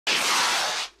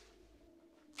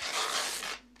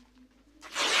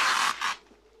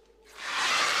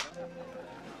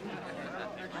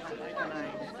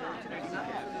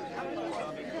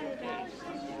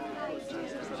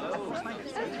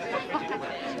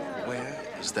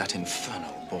is that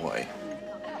infernal boy.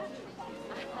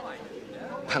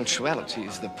 Punctuality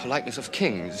is the politeness of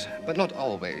kings, but not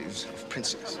always of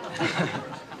princes.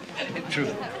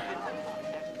 True.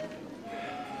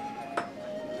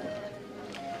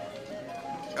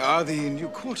 Are the new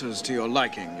quarters to your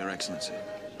liking, Your Excellency?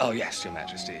 Oh, yes, Your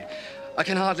Majesty. I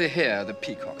can hardly hear the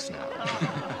peacocks now.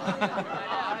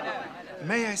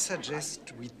 May I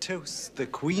suggest we toast the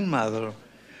Queen Mother,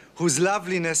 whose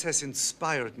loveliness has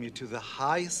inspired me to the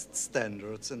highest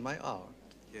standards in my art.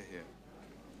 Hear, hear.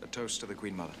 A toast to the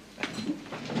Queen Mother.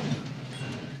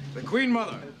 The Queen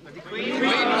Mother! The Queen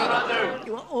Mother!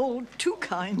 You are all too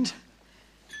kind.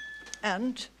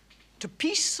 And to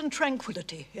peace and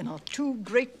tranquility in our two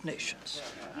great nations.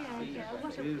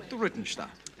 To Rittenstadt.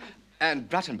 And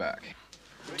Brattenberg.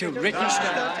 To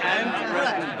Rittenstadt and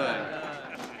Brattenberg.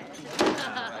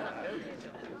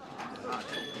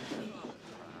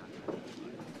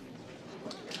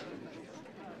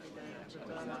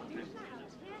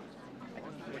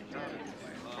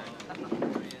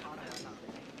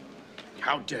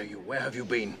 How dare you? Where have you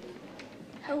been?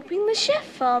 Helping the chef,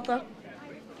 Father.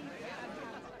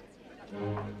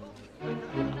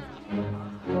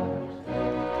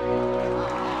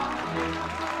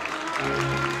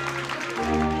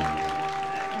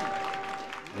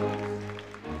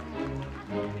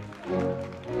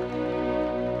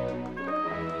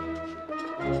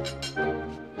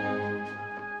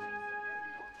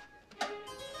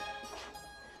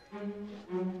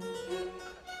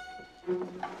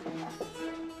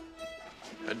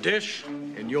 A dish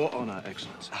in your honor,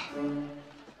 Excellency.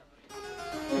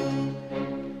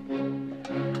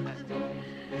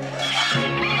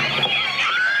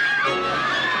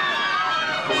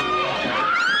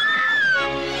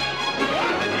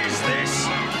 What is this?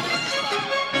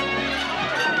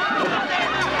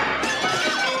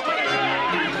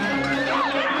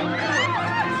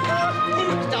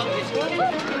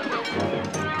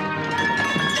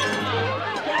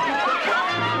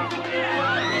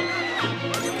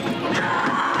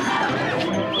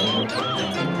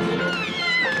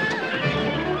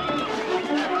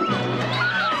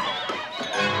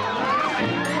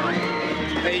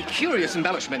 A curious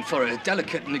embellishment for a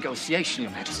delicate negotiation,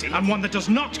 Your Majesty. And one that does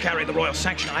not carry the royal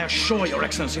sanction. I assure Your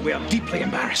Excellency, we are deeply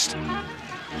embarrassed.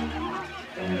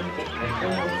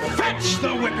 Fetch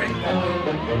the whipping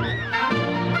boy!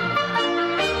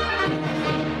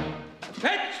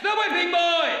 Fetch the whipping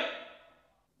boy!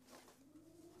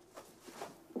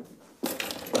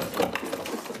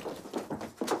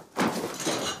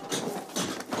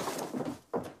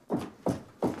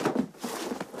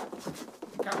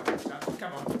 Come on, son,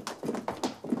 come on.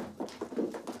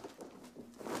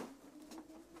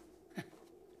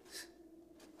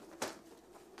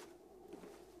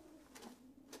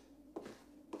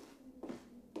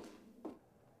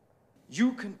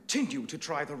 You continue to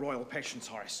try the royal patience,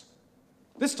 Horace.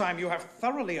 This time you have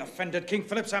thoroughly offended King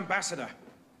Philip's ambassador.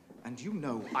 And you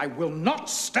know I will not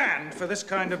stand for this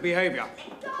kind of behavior.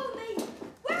 Darling,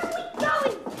 where are we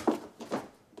going?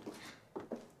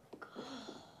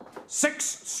 6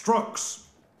 strokes.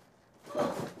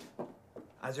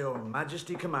 As your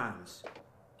Majesty commands.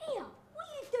 Here, what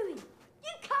are you doing?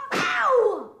 You can't.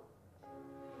 Ow!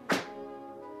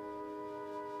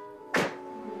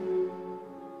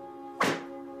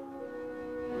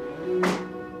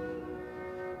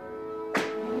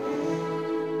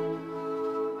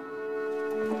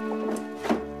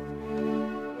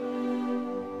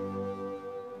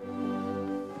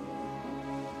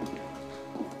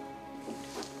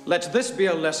 Let this be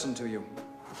a lesson to you.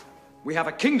 We have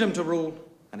a kingdom to rule,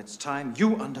 and it's time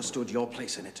you understood your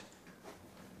place in it.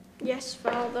 Yes,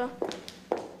 Father.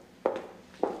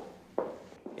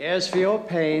 Here's for your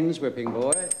pains, whipping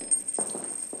boy.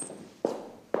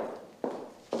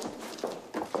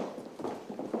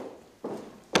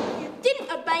 You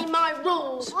didn't obey my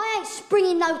rules. I ain't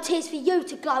springing no tears for you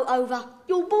to gloat over.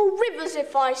 You'll boil rivers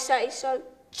if I say so.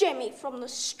 Jemmy from the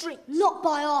streets. Not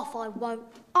by half, I won't.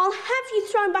 I'll have you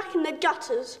thrown back in the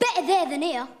gutters. Better there than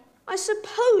here. I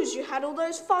suppose you had all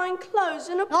those fine clothes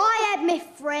and a... I had me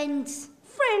friends.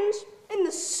 Friends in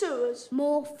the sewers.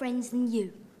 More friends than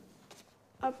you.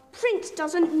 A prince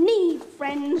doesn't need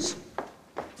friends.